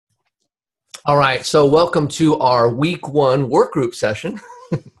All right, so welcome to our week one work group session.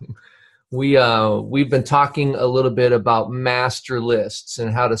 We've been talking a little bit about master lists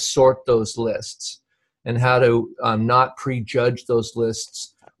and how to sort those lists and how to not prejudge those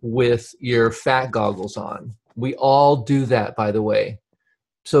lists with your fat goggles on. We all do that, by the way.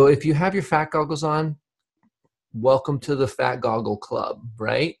 So if you have your fat goggles on, welcome to the Fat Goggle Club,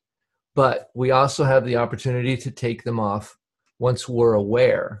 right? But we also have the opportunity to take them off once we're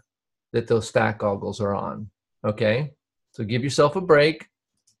aware that those fat goggles are on, okay? So give yourself a break.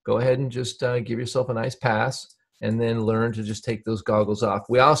 Go ahead and just give yourself a nice pass and then learn to just take those goggles off.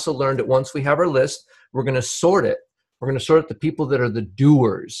 We also learned that once we have our list, we're gonna sort it. We're gonna sort the people that are the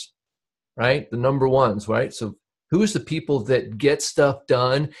doers, right? The number ones, right? So who's the people that get stuff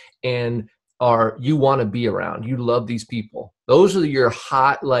done and you wanna be around? You love these people. Those are your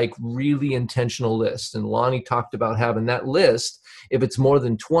hot, like really intentional lists. And Lonnie talked about having that list. If it's more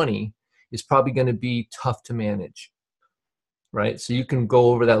than 20, is probably going to be tough to manage, right? So you can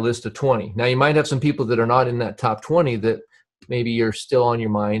go over that list of 20. Now, you might have some people that are not in that top 20 that maybe you're still on your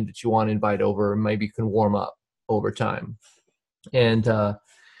mind that you want to invite over and maybe you can warm up over time. And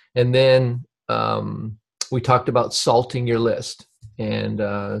then we talked about salting your list. And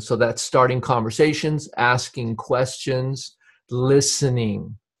so that's starting conversations, asking questions,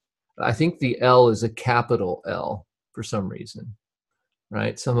 listening. I think the L is a capital L for some reason.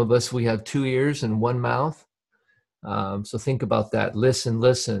 Right? Some of us, we have two ears and one mouth. So think about that.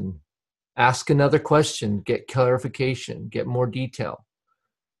 Listen. Ask another question, get clarification, get more detail.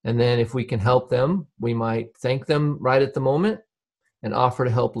 And then if we can help them, we might thank them right at the moment and offer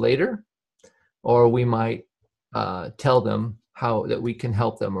to help later. Or we might tell them how that we can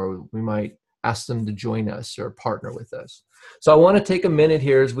help them, or we might ask them to join us or partner with us. So I want to take a minute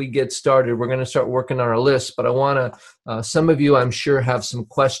here as we get started. We're going to start working on our list, but I want to, some of you I'm sure have some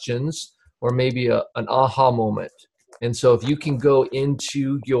questions or maybe an aha moment. And so if you can go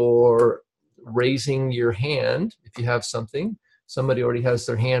into your raising your hand, if you have something, somebody already has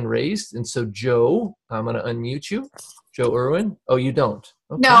their hand raised. And so Joe, I'm going to unmute you. Joe Irwin. Oh, you don't?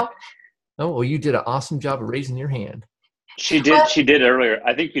 Okay. No. Oh, well, you did an awesome job of raising your hand. She did earlier.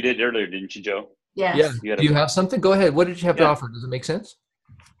 I think you did earlier, didn't you, Joe? Yes. Yeah. Do you have something? Go ahead. What did you have to offer? Does it make sense?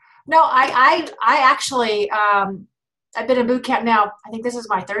 No, I actually, I've been in boot camp now. I think this is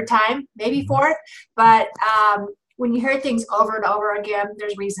my third time, maybe fourth. But when you hear things over and over again,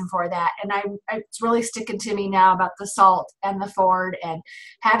 there's reason for that. And it's really sticking to me now about the SALT and the FORD and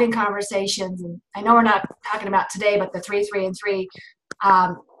having conversations. And I know we're not talking about today, but the 3, 3, and 3,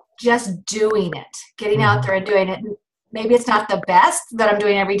 just doing it, getting out there and doing it. Maybe it's not the best that I'm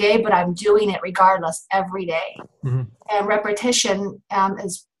doing every day, but I'm doing it regardless every day. Mm-hmm. And repetition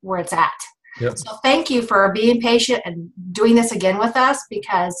is where it's at. Yep. So thank you for being patient and doing this again with us,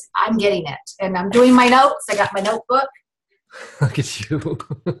 because I'm getting it. And I'm doing my notes. I got my notebook. Look at you.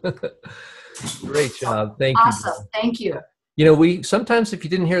 Great job. Thank you. Awesome. Thank you. You know, we sometimes, if you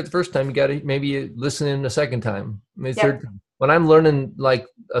didn't hear it the first time, you got to maybe listen in the second time, maybe third time. When I'm learning like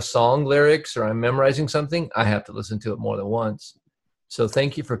a song lyrics or I'm memorizing something, I have to listen to it more than once. So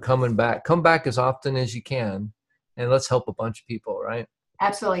thank you for coming back. Come back as often as you can, and let's help a bunch of people, right?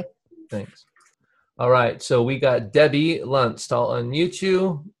 Absolutely. Thanks. All right. So we got Debbie Luntz. I'll unmute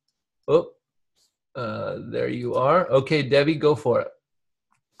you. Oh, there you are. Okay, Debbie, go for it.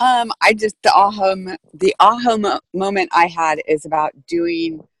 The aha moment I had is about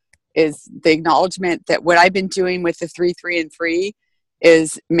is the acknowledgement that what I've been doing with the 3, 3, and 3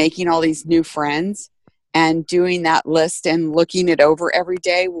 is making all these new friends, and doing that list and looking it over every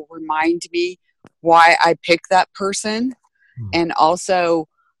day will remind me why I picked that person. Mm-hmm. And also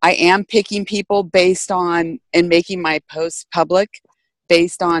I am picking people based on and making my posts public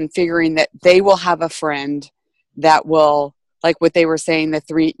based on figuring that they will have a friend that will, like what they were saying, the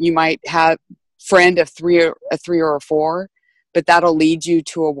 3, you might have friend of 3 or a 3 or a 4, but that'll lead you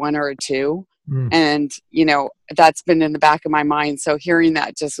to a 1 or a 2. Mm. And, you know, that's been in the back of my mind. So hearing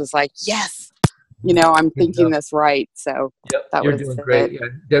that just was like, yes, you know, I'm thinking this right. So you're doing great. Yeah,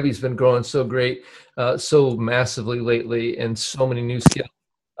 Debbie's been growing so great, so massively lately, and so many new skills.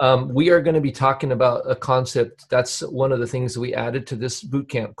 We are going to be talking about a concept. That's one of the things that we added to this boot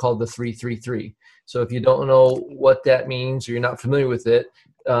camp called the 3-3-3. So if you don't know what that means or you're not familiar with it,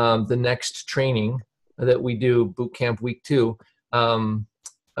 the next training that we do, boot camp week 2,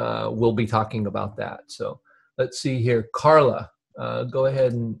 we'll be talking about that. So let's see here. Carla, go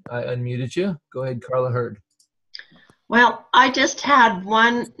ahead, and I unmuted you. Go ahead, Carla Hurd. Well, I just had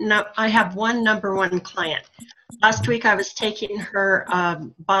I have one number 1 client. Last week I was taking her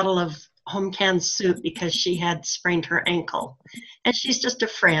bottle of home canned soup because she had sprained her ankle. And she's just a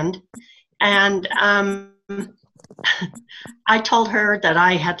friend. And I told her that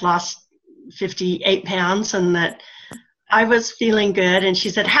I had lost 58 pounds and that I was feeling good. And she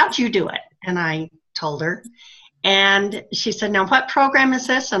said, how'd you do it? And I told her. And she said, now what program is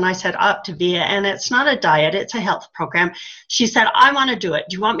this? And I said, Optavia. And it's not a diet, it's a health program. She said, I want to do it.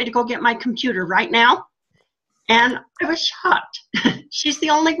 Do you want me to go get my computer right now? And I was shocked. She's the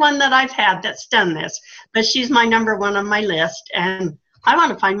only one that I've had that's done this, but she's my number one on my list. And I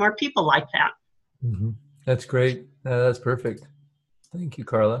want to find more people like that. Mm-hmm. That's great. That's perfect. Thank you,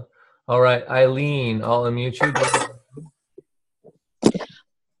 Carla. All right, Eileen, I'll unmute you.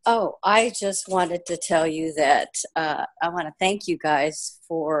 Oh, I just wanted to tell you that I want to thank you guys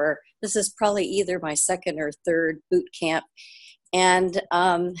for, this is probably either my second or third boot camp. And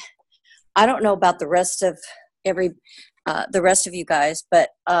I don't know about the rest of you guys, but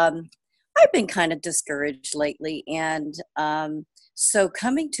I've been kind of discouraged lately. And so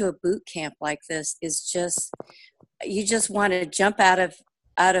coming to a boot camp like this is just, you just want to jump out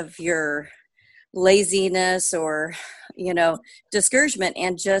of your laziness or, discouragement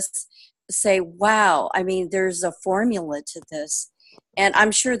and just say, wow, I mean, there's a formula to this. And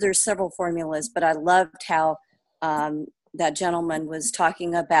I'm sure there's several formulas, but I loved how that gentleman was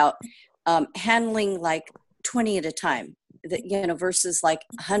talking about handling like 20 at a time, versus like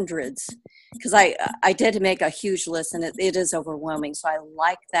hundreds. Because I did make a huge list and it is overwhelming. So I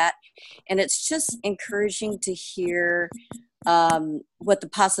like that. And it's just encouraging to hear what the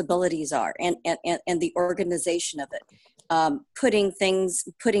possibilities are and the organization of it.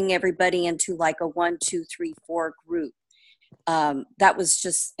 Putting everybody into like a 1, 2, 3, 4 group. That was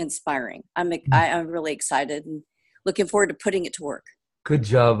just inspiring. I'm really excited and looking forward to putting it to work. Good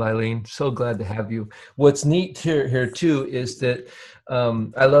job, Eileen. So glad to have you. What's neat here too is that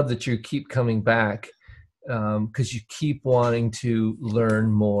I love that you keep coming back because you keep wanting to learn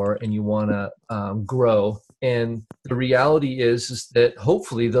more and you want to grow. And the reality is that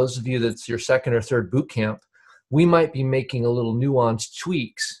hopefully those of you that's your second or third boot camp, we might be making a little nuanced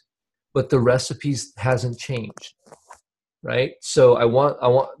tweaks, but the recipes hasn't changed, right? So I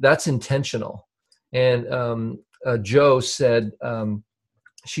want that's intentional. And Joe said,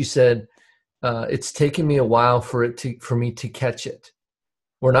 she said, it's taken me a while for me to catch it.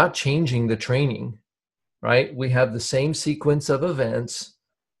 We're not changing the training, right? We have the same sequence of events.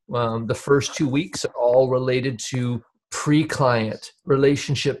 The first 2 weeks are all related to pre-client,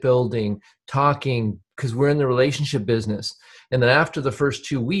 relationship building, talking, because we're in the relationship business. And then after the first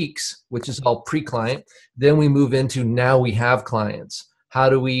 2 weeks, which is all pre-client, then we move into now we have clients. How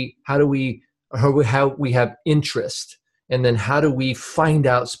we have interest. And then how do we find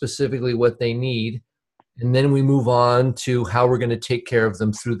out specifically what they need? And then we move on to how we're going to take care of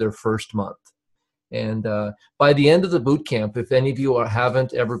them through their first month. And by the end of the boot camp, if any of you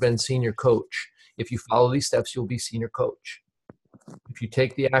haven't ever been senior coach, if you follow these steps, you'll be senior coach. If you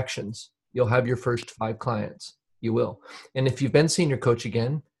take the actions, you'll have your first 5 clients. You will. And if you've been senior coach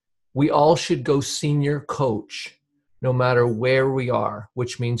again, we all should go senior coach no matter where we are,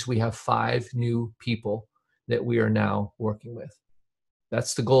 which means we have 5 new people that we are now working with.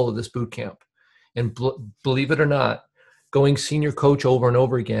 That's the goal of this boot camp. And believe it or not, going senior coach over and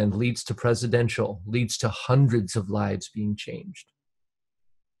over again leads to presidential, leads to hundreds of lives being changed.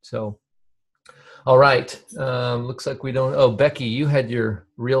 So, all right. Looks like we don't. Oh, Becky, you had your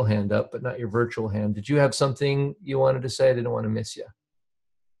real hand up, but not your virtual hand. Did you have something you wanted to say? I didn't want to miss you.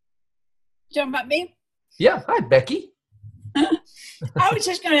 You talking about me? Yeah. Hi, Becky. I was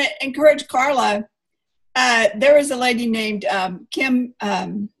just going to encourage Carla. There was a lady named Kim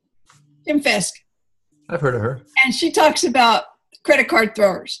Fisk. I've heard of her. And she talks about credit card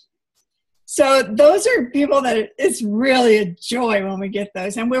throwers. So those are people that it's really a joy when we get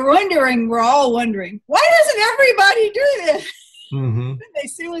those. And we're all wondering, why doesn't everybody do this? Mm-hmm. They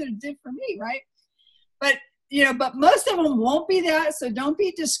see what it did for me, right? But, but most of them won't be that. So don't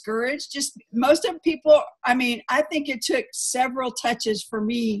be discouraged. Just most of people, I think it took several touches for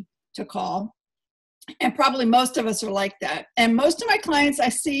me to call. And probably most of us are like that. And most of my clients, I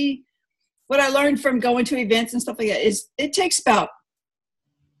see what I learned from going to events and stuff like that is it takes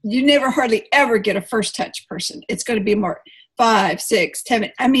you never hardly ever get a first touch person. It's going to be more 5, 6,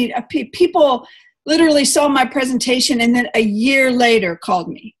 10. People literally saw my presentation and then a year later called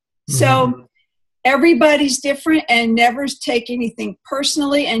me. Mm-hmm. So everybody's different and never take anything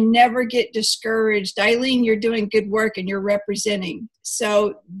personally and never get discouraged. Eileen, you're doing good work and you're representing.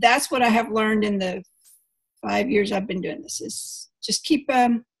 So that's what I have learned in the 5 years I've been doing this is just keep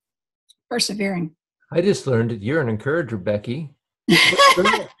persevering. I just learned that you're an encourager, Becky.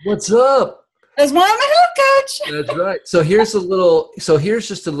 What's up? That's why I'm a health coach. That's right. So here's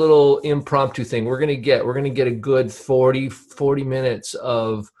just a little impromptu thing. We're going to get a good 40 minutes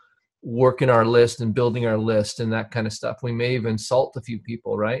of working our list and building our list and that kind of stuff. We may even salt a few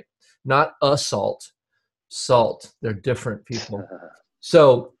people, right? Not assault, salt. They're different people.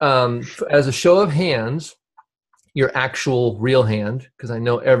 So as a show of hands, your actual real hand, because I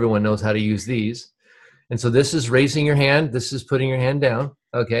know everyone knows how to use these. And so this is raising your hand. This is putting your hand down.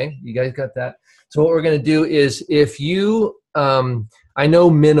 Okay, you guys got that? So what we're going to do is if you, I know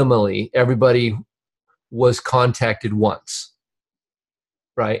minimally everybody was contacted once,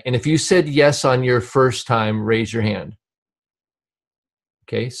 right? And if you said yes on your first time, raise your hand.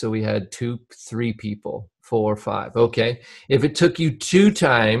 Okay, so we had 2, 3 people, 4, 5. Okay, if it took you 2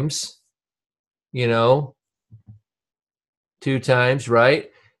 times, 2 times, right?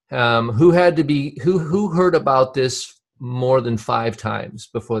 Who heard about this more than 5 times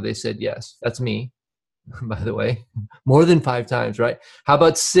before they said yes? That's me, by the way. More than 5 times, right? How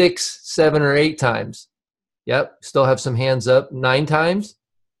about 6, 7, or 8 times? Yep, still have some hands up. 9 times?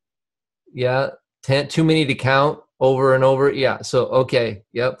 Yeah, 10, too many to count over and over. Yeah, so okay,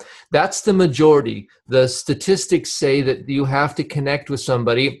 yep. That's the majority. The statistics say that you have to connect with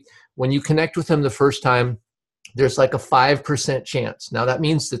somebody. When you connect with them the first time, there's like a 5% chance. Now that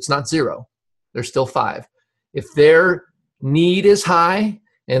means it's not 0. There's still 5. If their need is high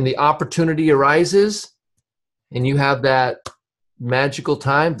and the opportunity arises and you have that magical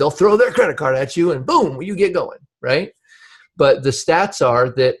time, they'll throw their credit card at you and boom, you get going, right? But the stats are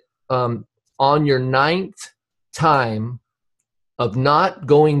that on your 9th time of not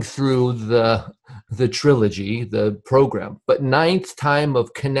going through the trilogy, the program, but 9th time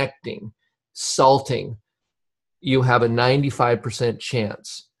of connecting, salting, you have a 95%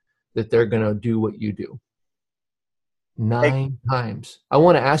 chance that they're going to do what you do. 9 times. I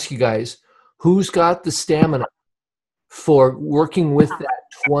want to ask you guys, who's got the stamina for working with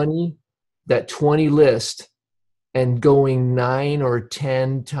that 20 list and going 9 or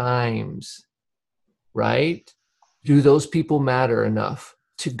 10 times, right? Do those people matter enough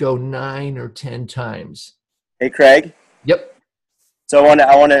to go 9 or 10 times? Hey, Craig. Yep. So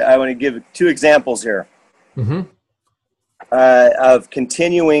I want to give 2 examples here. Mm-hmm. Of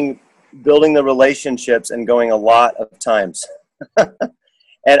continuing building the relationships and going a lot of times,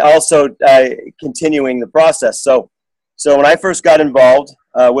 and also continuing the process. So when I first got involved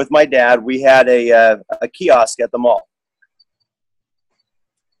with my dad, we had a kiosk at the mall,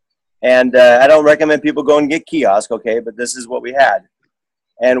 and I don't recommend people go and get kiosk, okay? But this is what we had,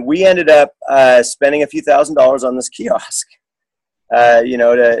 and we ended up spending a few $1,000s on this kiosk,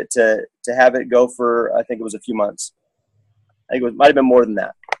 to have it go for, I think it was a few months. I think it might have been more than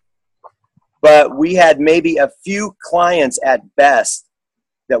that. But we had maybe a few clients at best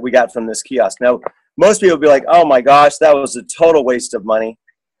that we got from this kiosk. Now, most people would be like, oh my gosh, that was a total waste of money.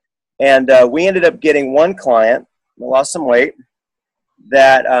 And we ended up getting one client, lost some weight,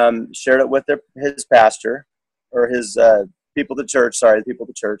 that shared it with his pastor, or his people at the church. Sorry, the people at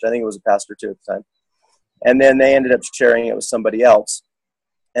the church. I think it was a pastor too at the time. And then they ended up sharing it with somebody else.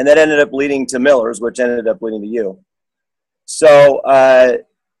 And that ended up leading to Miller's, which ended up leading to you. So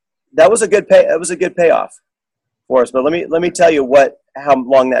that was a good payoff for us. But let me tell you how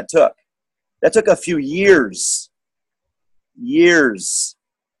long that took. That took a few years,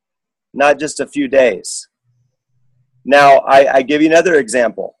 not just a few days. Now I give you another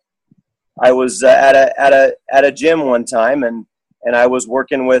example. I was at a gym one time, and I was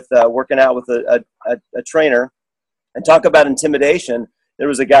working out with a trainer, and talk about intimidation. There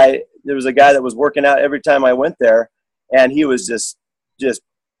was a guy that was working out every time I went there. And he was just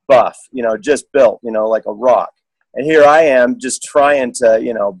buff, just built, like a rock. And here I am just trying to,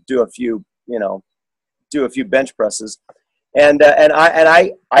 do a few bench presses. And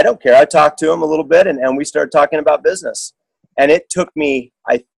I don't care. I talked to him a little bit, and we started talking about business. And it took me,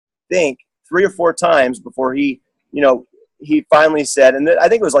 I think, 3 or 4 times before he finally said, and I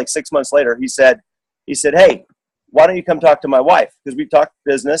think it was like 6 months later, he said, hey, why don't you come talk to my wife? Because we talked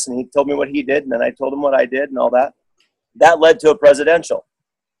business, and he told me what he did, and then I told him what I did and all that. That led to a presidential.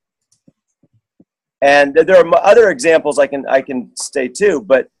 And there are other examples I can state too,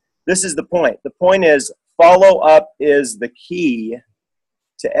 but this is the point. The point is, follow up is the key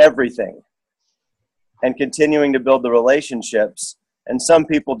to everything, and continuing to build the relationships. And some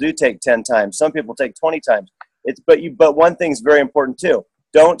people do take 10 times. Some people take 20 times. But one thing's very important too.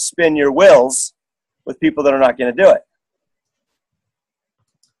 Don't spin your wheels with people that are not going to do it.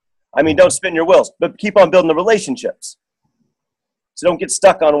 I mean, don't spin your wheels, but keep on building the relationships. So don't get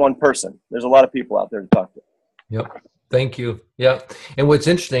stuck on one person. There's a lot of people out there to talk to. Yep. Thank you. Yeah. And what's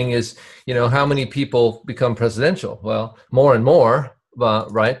interesting is, how many people become presidential? Well, more and more,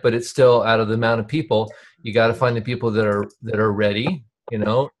 right? But it's still, out of the amount of people, you got to find the people that are ready, and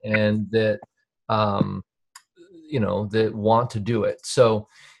that, that want to do it. So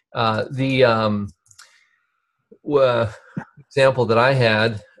the example that I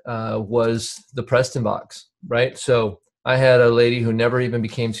had was the Preston box, right? So I had a lady who never even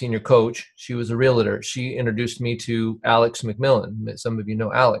became senior coach. She was a realtor. She introduced me to Alex McMillan. Some of you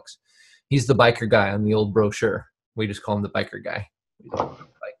know Alex. He's the biker guy on the old brochure. We just call him the biker guy.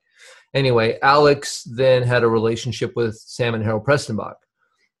 Anyway, Alex then had a relationship with Sam and Harold Prestonbach,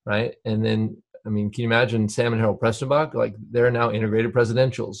 right? And then, can you imagine Sam and Harold Prestonbach? Like, they're now integrated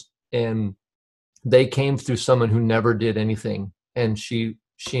presidentials. And they came through someone who never did anything. And she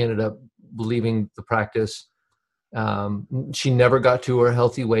ended up leaving the practice. She never got to her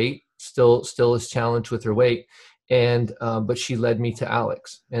healthy weight, still is challenged with her weight. And, but she led me to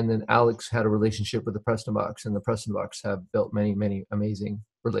Alex. And then Alex had a relationship with the Prestonbachs, and the Prestonbachs have built many, many amazing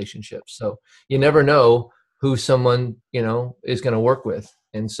relationships. So you never know who someone, is going to work with.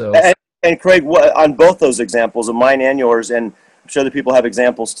 And so. And Craig, on both those examples of mine and yours, and I'm sure that people have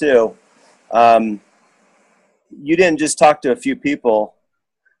examples too. You didn't just talk to a few people.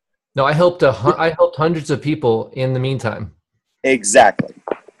 No, I helped hundreds of people in the meantime. Exactly.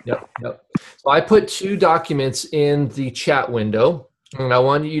 Yep. So I put 2 documents in the chat window, and I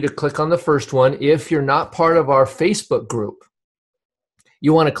want you to click on the first one. If you're not part of our Facebook group,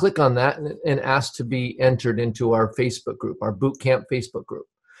 you want to click on that and ask to be entered into our Facebook group, our boot camp Facebook group.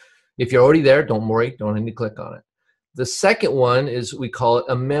 If you're already there, don't worry, don't need to click on it. The second one is, we call it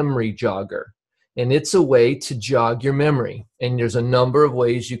a memory jogger. And it's a way to jog your memory. And there's a number of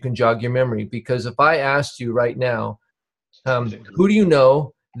ways you can jog your memory. Because if I asked you right now, who do you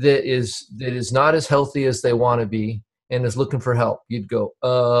know that is not as healthy as they want to be and is looking for help? You'd go,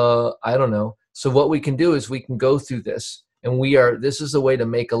 I don't know. So what we can do is we can go through this. And this is a way to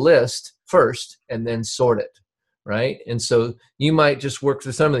make a list first and then sort it. Right? And so you might just work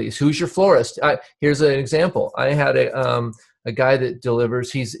through some of these. Who's your florist? Here's an example. I had a guy that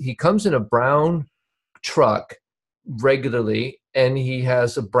delivers. He comes in a brown truck regularly, and he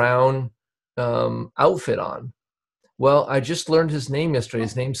has a brown outfit on. Well, I just learned his name yesterday.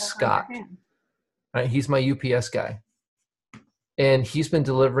 His name's Scott. Right? He's my UPS guy. And he's been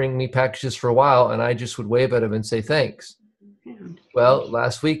delivering me packages for a while, and I just would wave at him and say, thanks. Well,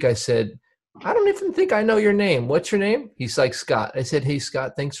 last week I said, I don't even think I know your name. What's your name? He's like, Scott. I said, hey,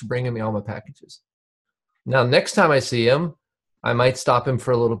 Scott, thanks for bringing me all my packages. Now, next time I see him, I might stop him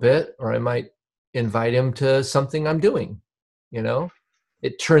for a little bit, or I might invite him to something I'm doing.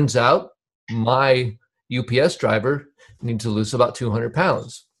 It turns out my UPS driver needs to lose about 200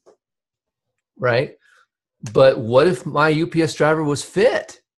 pounds, right? But what if my UPS driver was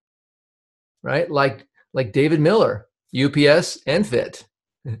fit, right? Like David Miller, UPS and fit.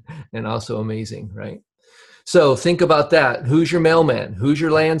 And also amazing, right? So think about that. Who's your mailman? Who's your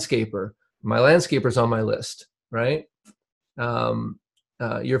landscaper? My landscaper's on my list, right?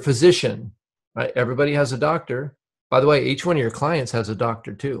 Your physician, right? Everybody has a doctor. By the way, each one of your clients has a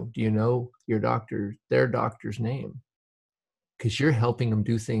doctor too. Do you know their doctor's name? Because you're helping them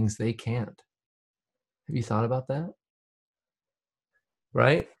do things they can't. Have you thought about that?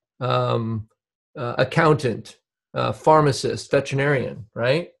 Right? Accountant. Pharmacist, veterinarian,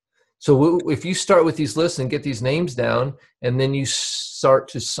 right? So if you start with these lists and get these names down, and then you start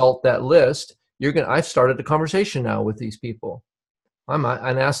to salt that list, I've started a conversation now with these people. I'm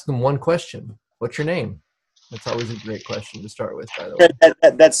ask them one question. What's your name? That's always a great question to start with, by the way.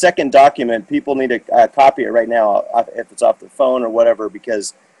 That second document, people need to copy it right now, if it's off their phone or whatever,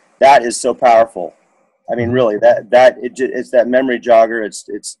 because that is so powerful. Really, it's that memory jogger.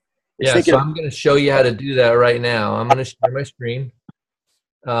 Yeah, so I'm going to show you how to do that right now. I'm going to share my screen.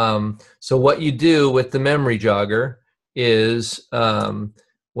 So what you do with the memory jogger is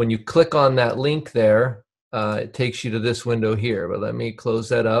when you click on that link there, it takes you to this window here. But let me close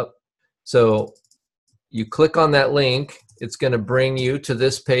that up. So you click on that link. It's going to bring you to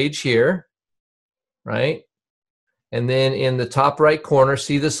this page here, right? And then in the top right corner,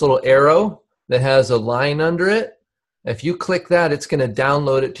 see this little arrow that has a line under it? If you click that, it's going to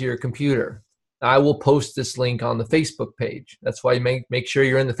download it to your computer. I will post this link on the Facebook page. That's why you make sure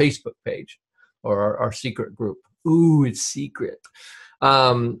you're in the Facebook page or our secret group. Ooh, it's secret.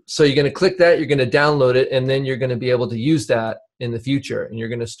 So you're going to click that, you're going to download it, and then you're going to be able to use that in the future. And you're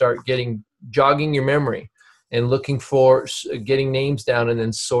going to start jogging your memory and looking for getting names down and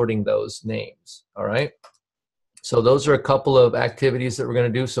then sorting those names. All right. So those are a couple of activities that we're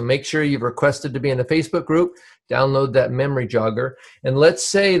going to do. So make sure you've requested to be in the Facebook group, download that memory jogger. And let's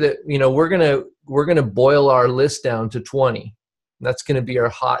say that, we're going to boil our list down to 20. That's going to be our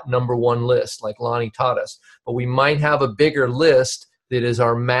hot number one list, like Lonnie taught us. But we might have a bigger list that is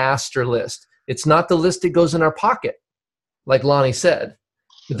our master list. It's not the list that goes in our pocket, like Lonnie said.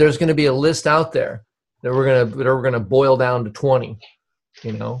 But there's going to be a list out there that we're going to boil down to 20,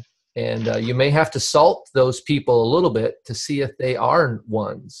 And you may have to salt those people a little bit to see if they are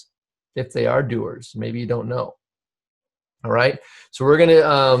ones, if they are doers. Maybe you don't know. All right. So we're going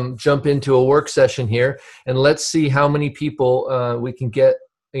to jump into a work session here, and let's see how many people we can get,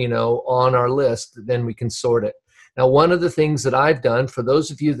 on our list. Then we can sort it. Now, one of the things that I've done, for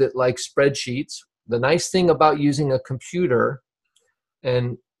those of you that like spreadsheets, the nice thing about using a computer,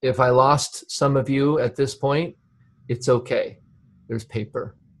 and if I lost some of you at this point, it's okay. There's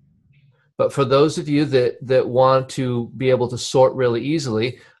paper. But for those of you that want to be able to sort really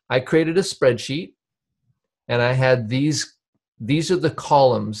easily, I created a spreadsheet, and I had these are the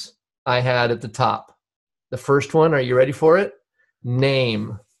columns I had at the top. The first one, are you ready for it?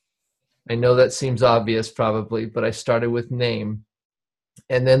 Name. I know that seems obvious probably, but I started with name.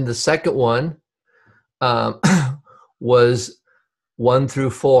 And then the second one was 1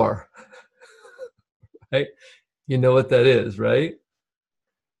 through 4. Right? You know what that is, right?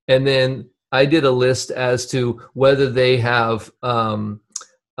 And then I did a list as to whether they have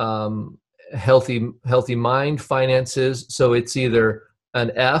healthy mind, finances. So it's either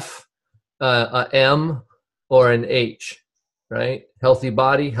an F, a M, or an H, right? Healthy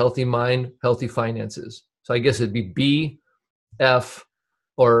body, healthy mind, healthy finances. So I guess it'd be B, F,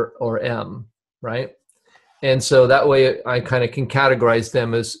 or M, right? And so that way I kind of can categorize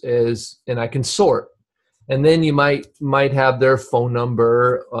them as and I can sort. And then you might have their phone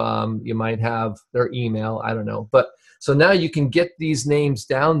number, you might have their email, I don't know. But so now you can get these names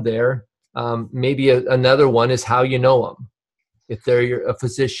down there. Maybe another one is how you know them. If they're a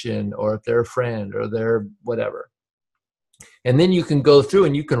physician, or if they're a friend, or they're whatever. And then you can go through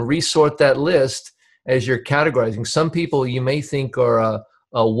and you can resort that list as you're categorizing. Some people you may think are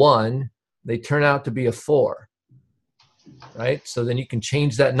a 1, they turn out to be a 4, right? So then you can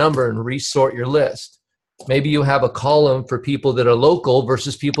change that number and resort your list. Maybe you have a column for people that are local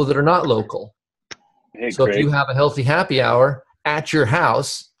versus people that are not local. Hey, so Craig. If you have a healthy happy hour at your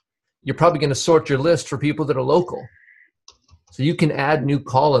house, you're probably going to sort your list for people that are local. So you can add new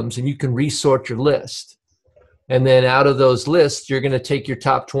columns and you can resort your list. And then out of those lists, you're going to take your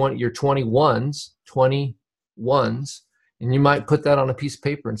top 20, your 21s, and you might put that on a piece of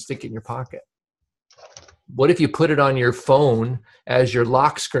paper and stick it in your pocket. What if you put it on your phone as your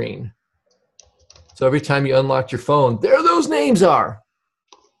lock screen? So every time you unlock your phone, there those names are.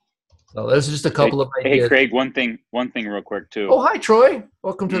 So there's just a couple of ideas. Hey, Craig, one thing real quick too. Oh, hi, Troy.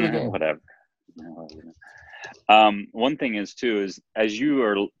 Welcome to the game. Whatever. One thing is as you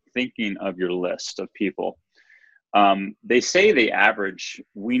are thinking of your list of people, they say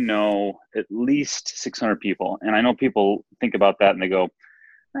we know at least 600 people. And I know people think about that and they go,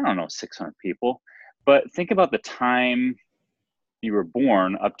 I don't know 600 people. But think about the time you were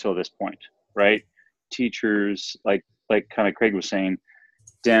born up till this point, right? Teachers, like kind of Craig was saying,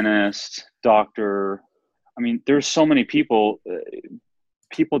 dentist, doctor. I mean, there's so many people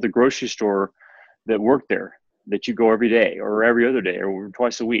at the grocery store that work there that you go every day or every other day or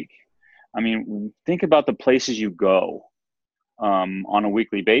twice a week. I mean, think about the places you go on a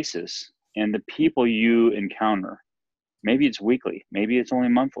weekly basis and the people you encounter. Maybe it's weekly, maybe it's only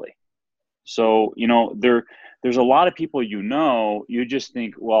monthly. So, there's a lot of people you just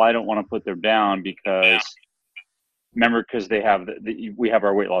think, well, I don't want to put them down because they have we have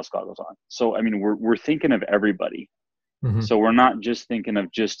our weight loss goggles on. So, I mean, we're thinking of everybody. Mm-hmm. So we're not just thinking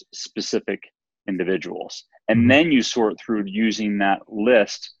of just specific individuals. And then you sort through using that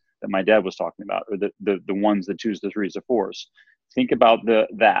list that my dad was talking about, or the ones, the 2s, the 3s, the 4s. Think about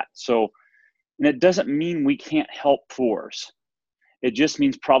that. So, and it doesn't mean we can't help 4s. It just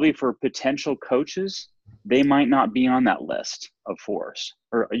means probably for potential coaches, they might not be on that list of 4s,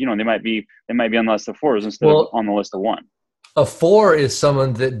 or they might be on the list of 4s instead of on the list of 1. A 4 is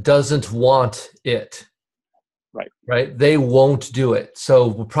someone that doesn't want it. Right. They won't do it. So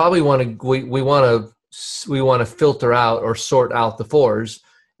we probably want to filter out or sort out the 4s,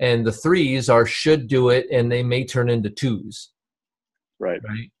 and the 3s should do it, and they may turn into 2s. Right.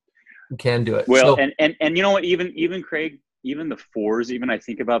 You can do it. Well, so, and you know what? Even Craig, even the 4s. Even I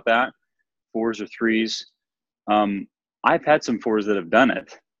think about that 4s or 3s. I've had some 4s that have done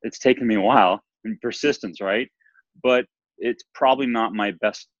it. It's taken me a while and persistence, right? But it's probably not my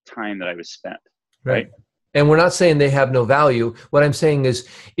best time that I was spent. Right. And we're not saying they have no value. What I'm saying is,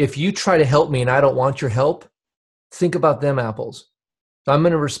 if you try to help me and I don't want your help, think about them apples. So I'm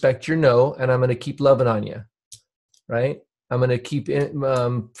going to respect your no, and I'm going to keep loving on you, right? I'm going to keep,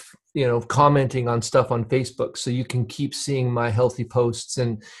 commenting on stuff on Facebook so you can keep seeing my healthy posts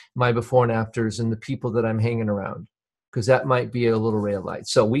and my before and afters and the people that I'm hanging around, because that might be a little ray of light.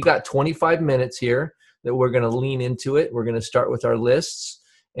 So we got 25 minutes here that we're going to lean into it. We're going to start with our lists,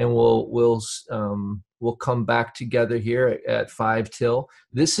 and we'll come back together here at 5 till.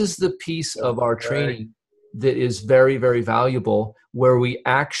 This is the piece of our training that is very, very valuable, where we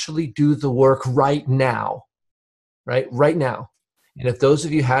actually do the work right now, right now. And if those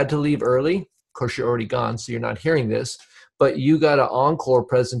of you had to leave early, of course you're already gone, so you're not hearing this, but you got an encore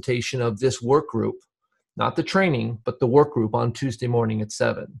presentation of this work group, not the training, but the work group on Tuesday morning at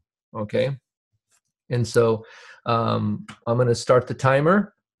 7. Okay. And so I'm going to start the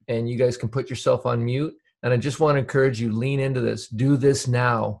timer, and you guys can put yourself on mute. And I just want to encourage you, lean into this. Do this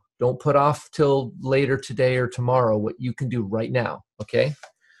now. Don't put off till later today or tomorrow what you can do right now. Okay,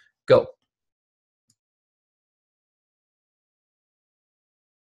 go.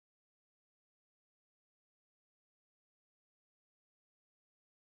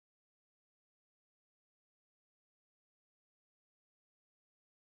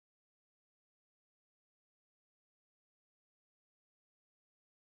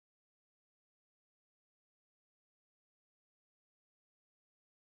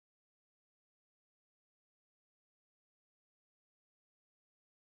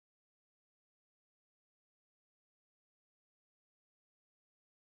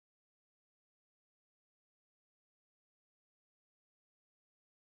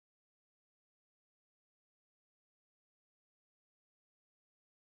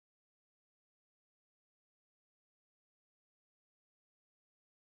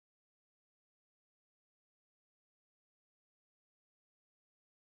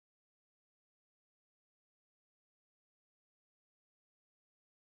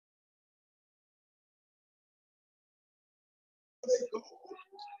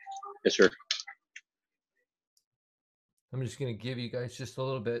 Yes, sir. I'm just going to give you guys just a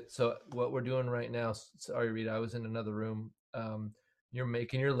little bit. So what we're doing right now, sorry, Rita, I was in another room. You're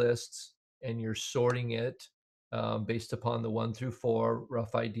making your lists and you're sorting it based upon the 1 through 4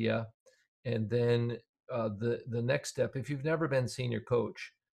 rough idea. And then the next step, if you've never been senior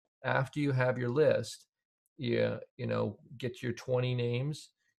coach, after you have your list, get your 20 names,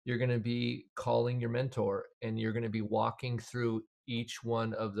 you're going to be calling your mentor, and you're going to be walking through each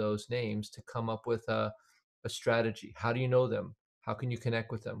one of those names to come up with a strategy. How do you know them? How can you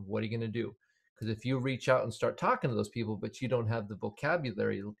connect with them? What are you going to do? Because if you reach out and start talking to those people, but you don't have the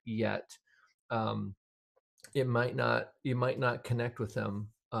vocabulary yet, you might not connect with them.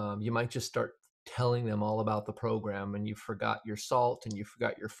 You might just start telling them all about the program, and you forgot your salt, and you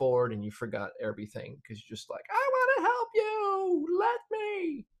forgot your Ford, and you forgot everything because you're just like, I want to help you, let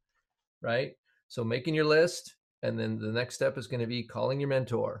me, right? So making your list, and then the next step is going to be calling your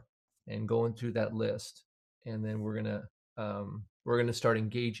mentor and going through that list, and then we're gonna start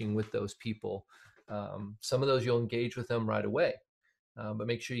engaging with those people. Some of those you'll engage with them right away, but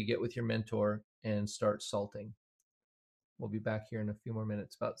make sure you get with your mentor and start salting. We'll be back here in a few more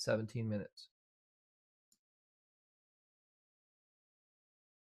minutes, about 17 minutes.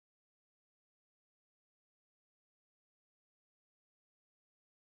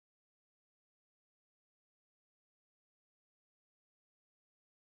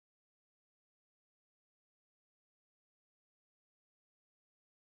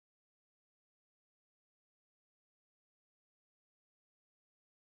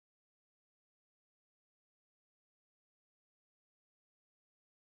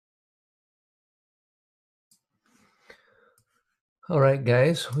 All right,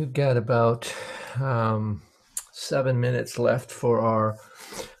 guys, we've got about 7 minutes left for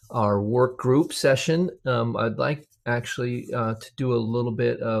our work group session. I'd like actually to do a little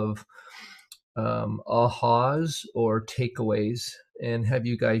bit of ahas or takeaways, and have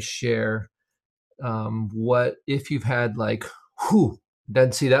you guys share what, if you've had like, whew,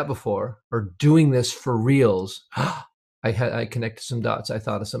 didn't see that before, or doing this for reals. I connected some dots. I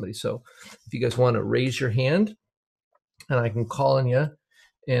thought of somebody. So if you guys want to raise your hand, and I can call on you,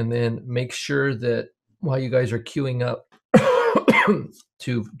 and then make sure that while you guys are queuing up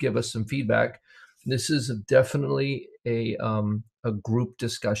to give us some feedback, this is definitely a group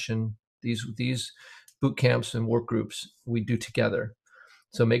discussion. These boot camps and work groups we do together.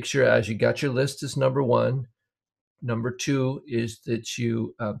 So make sure, as you got your list, is number 1. Number 2 is that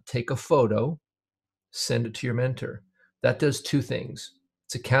you take a photo, send it to your mentor. That does 2 things.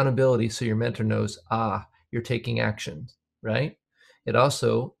 It's accountability, so your mentor knows, you're taking action, right? It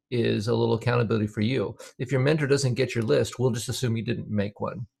also is a little accountability for you. If your mentor doesn't get your list, we'll just assume you didn't make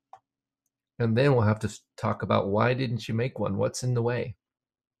one. And then we'll have to talk about, why didn't you make one? What's in the way?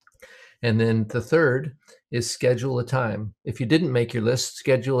 And then the third is schedule a time. If you didn't make your list,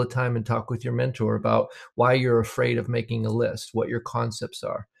 schedule a time and talk with your mentor about why you're afraid of making a list, what your concepts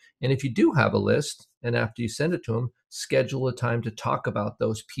are. And if you do have a list, and after you send it to them, schedule a time to talk about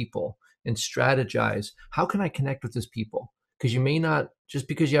those people and strategize. How can I connect with these people? Because you may not, just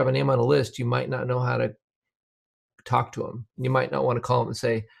because you have a name on a list, you might not know how to talk to them. You might not want to call them and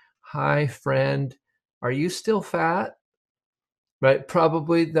say, hi, friend, are you still fat? Right?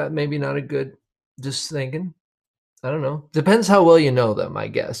 Probably that maybe not a good, just thinking. I don't know. Depends how well you know them, I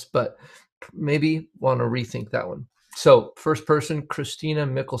guess, but maybe want to rethink that one. So first person, Christina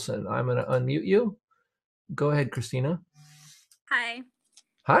Mickelson. I'm going to unmute you. Go ahead, Christina. Hi.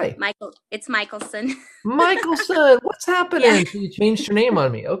 Hi. Michael. It's Michelson. Michelson, what's happening? Yeah. So you changed your name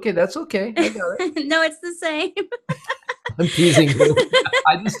on me. Okay, that's okay. I got it. No, it's the same. I'm teasing you.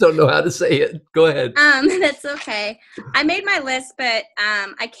 I just don't know how to say it. Go ahead. That's okay. I made my list, but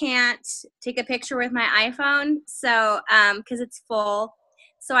I can't take a picture with my iPhone, so because it's full.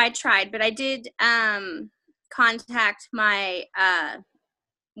 So I tried, but I did contact my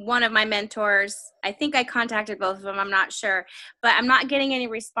one of my mentors. I think I contacted both of them. I'm not sure, but I'm not getting any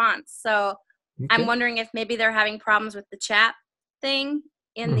response. So Okay. I'm wondering if maybe they're having problems with the chat thing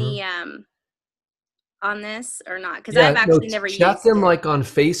in the on this or not, because I've actually never chat used them it. like on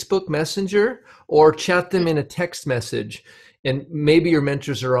Facebook Messenger, or chat them in a text message. And maybe your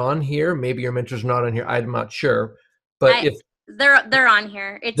mentors are on here, maybe your mentors are not on here. I'm not sure, but if they're on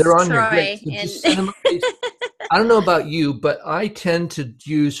here, it's they're on Troy. here, great. So just send them a Facebook. I don't know about you, but I tend to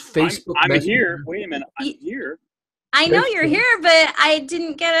use Facebook I'm Messenger. here. Wait a minute. I'm here. I know you're here, but I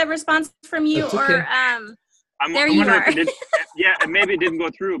didn't get a response from you. That's okay. Or I'm there you wondering are. if it did, yeah, and maybe it didn't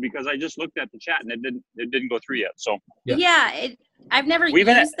go through because I just looked at the chat and it didn't go through yet. So yeah, I've never We've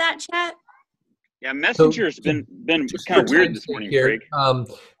used that chat. yeah, Messenger's been kind of weird this morning, here, Craig.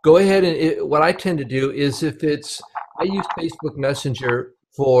 go ahead and what I tend to do is, if it's, I use Facebook Messenger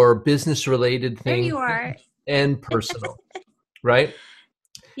for business related There things you are. and personal, right?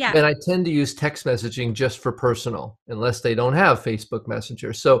 Yeah. And I tend to use text messaging just for personal, unless they don't have Facebook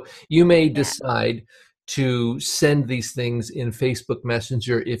Messenger. So you may decide to send these things in Facebook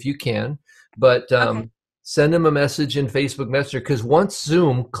Messenger if you can, but send them a message in Facebook Messenger, because once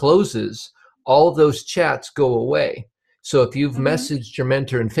Zoom closes, all those chats go away. So if you've messaged your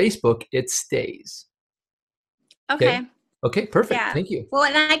mentor in Facebook, it stays. Okay. Okay, perfect. Yeah. Thank you. Well,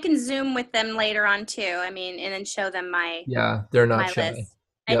 and I can Zoom with them later on too. I mean, and then show them my They're not my shy. list.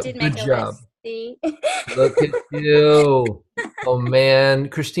 Yep, I did make good a job. list. See? Look at you. Oh man,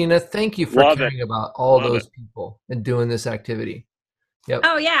 Christina, thank you for caring about all those people and doing this activity. Yep.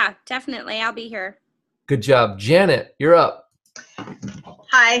 Oh yeah, definitely. I'll be here. Good job. Janet, you're up.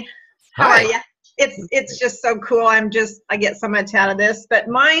 Hi. How are you? It's just so cool. I get so much out of this. But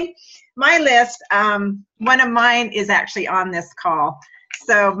my list, one of mine is actually on this call.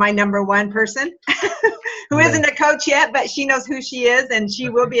 So my number one person who isn't a coach yet, but she knows who she is, and she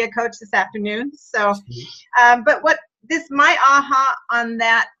will be a coach this afternoon. So, but my aha on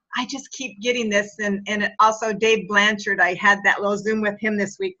that, I just keep getting this, and also Dave Blanchard, I had that little Zoom with him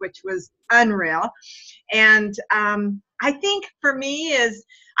this week, which was unreal. And I think for me is,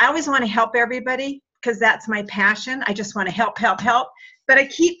 I always want to help everybody because that's my passion. I just want to help. But I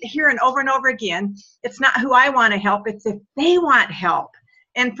keep hearing over and over again, it's not who I want to help, it's if they want help.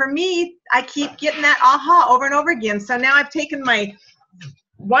 And for me, I keep getting that aha over and over again. So now I've taken my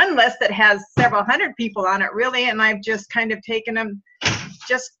one list that has several hundred people on it, really, and I've just kind of taken them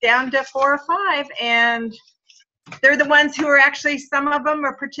just down to 4 or 5. And they're the ones who are actually, some of them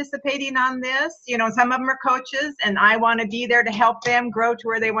are participating on this. You know, some of them are coaches, and I want to be there to help them grow to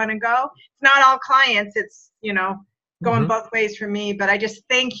where they want to go. It's not all clients. It's, you know, going both ways for me. But I just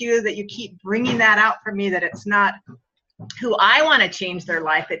thank you that you keep bringing that out for me, that it's not who I want to change their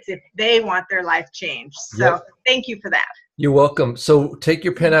life. It's if they want their life changed. So thank you for that. You're welcome. So take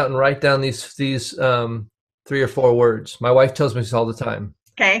your pen out and write down these 3 or 4 words. My wife tells me this all the time.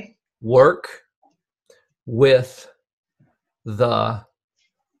 Okay. Work with the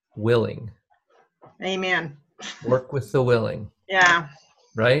willing. Amen. Work with the willing. Yeah.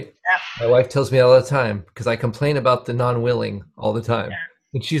 Right? Yeah. My wife tells me all the time, because I complain about the non-willing all the time. Yeah.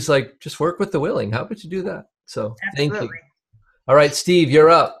 And she's like, just work with the willing. How about you do that? So Thank you. All right, Steve, you're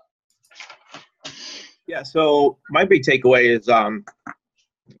up. Yeah, so my big takeaway is,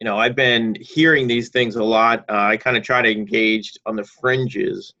 you know, I've been hearing these things a lot. I kind of try to engage on the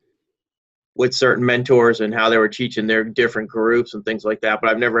fringes with certain mentors and how they were teaching their different groups and things like that, but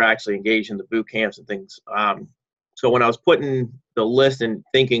I've never actually engaged in the boot camps and things. So when I was putting the list and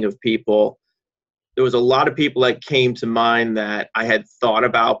thinking of people, there was a lot of people that came to mind that I had thought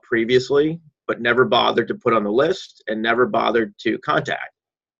about previously, but never bothered to put on the list and never bothered to contact.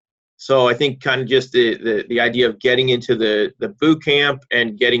 So I think kind of just the idea of getting into the boot camp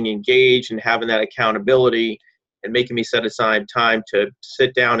and getting engaged and having that accountability and making me set aside time to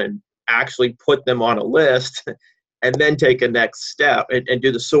sit down and actually put them on a list and then take a next step and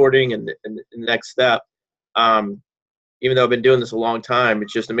do the sorting and the next step. Even though I've been doing this a long time,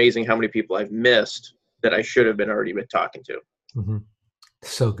 it's just amazing how many people I've missed that I should have already been talking to. Mm-hmm.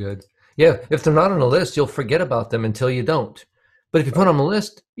 So good. Yeah, if they're not on a list, you'll forget about them until you don't. But if you put them on a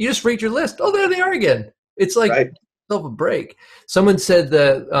list, you just read your list. Oh, there they are again. It's like self a break. Someone said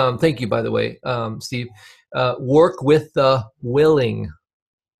that, thank you, by the way, Steve, work with the willing.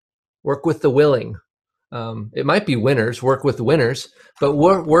 Work with the willing. It might be winners, work with the winners, but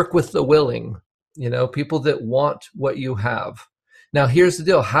work with the willing, people that want what you have. Now, here's the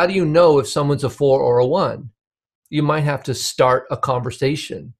deal. How do you know if someone's a 4 or a 1? You might have to start a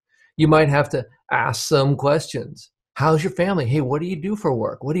conversation. You might have to ask some questions. How's your family? Hey, what do you do for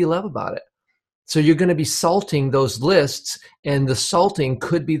work? What do you love about it? So you're going to be salting those lists, and the salting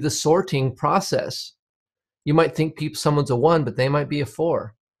could be the sorting process. You might think someone's a 1, but they might be a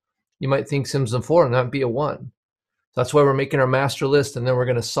 4. You might think someone's a 4 and not be a 1. That's why we're making our master list, and then we're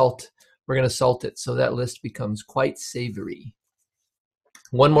going to salt it so that list becomes quite savory.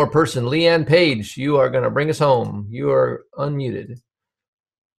 One more person, Leanne Page, you are going to bring us home. You are unmuted.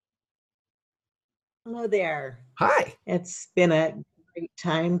 Hello there. Hi. It's been a great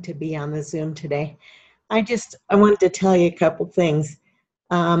time to be on the Zoom today. I wanted to tell you a couple things.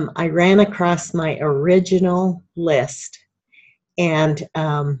 I ran across my original list, and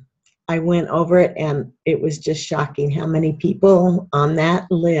I went over it, and it was just shocking how many people on that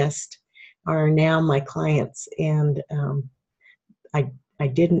list are now my clients. And I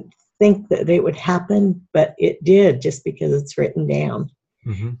didn't think that it would happen, but it did, just because it's written down.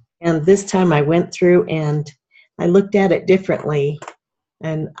 Mm-hmm. And this time I went through and I looked at it differently,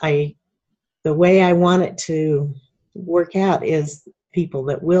 and the way I want it to work out is people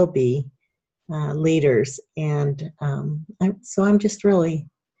that will be leaders. And so I'm just really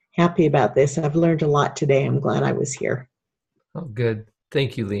happy about this. I've learned a lot today. I'm glad I was here. Oh, good.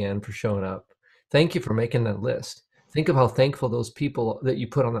 Thank you, Leanne, for showing up. Thank you for making that list. Think of how thankful those people that you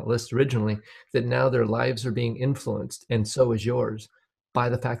put on that list originally, that now their lives are being influenced, and so is yours, by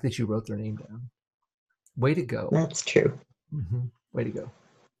the fact that you wrote their name down. Way to go. That's true. Mm-hmm. Way to go.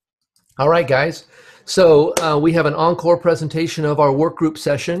 All right, guys. So we have an encore presentation of our work group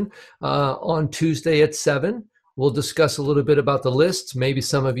session on Tuesday at 7. We'll discuss a little bit about the lists, maybe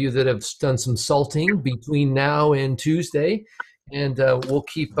some of you that have done some salting between now and Tuesday, and we'll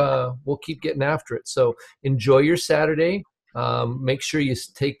keep getting after it. So enjoy your Saturday. Make sure you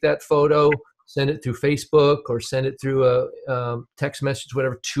take that photo, send it through Facebook or send it through a text message,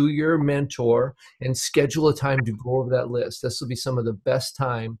 whatever, to your mentor, and schedule a time to go over that list. This will be some of the best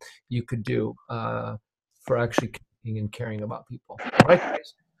time you could do for actually caring about people. All right,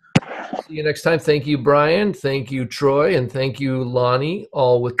 guys. See you next time. Thank you, Brian. Thank you, Troy. And thank you, Lonnie,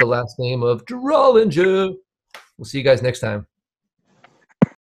 all with the last name of Drollinger. We'll see you guys next time.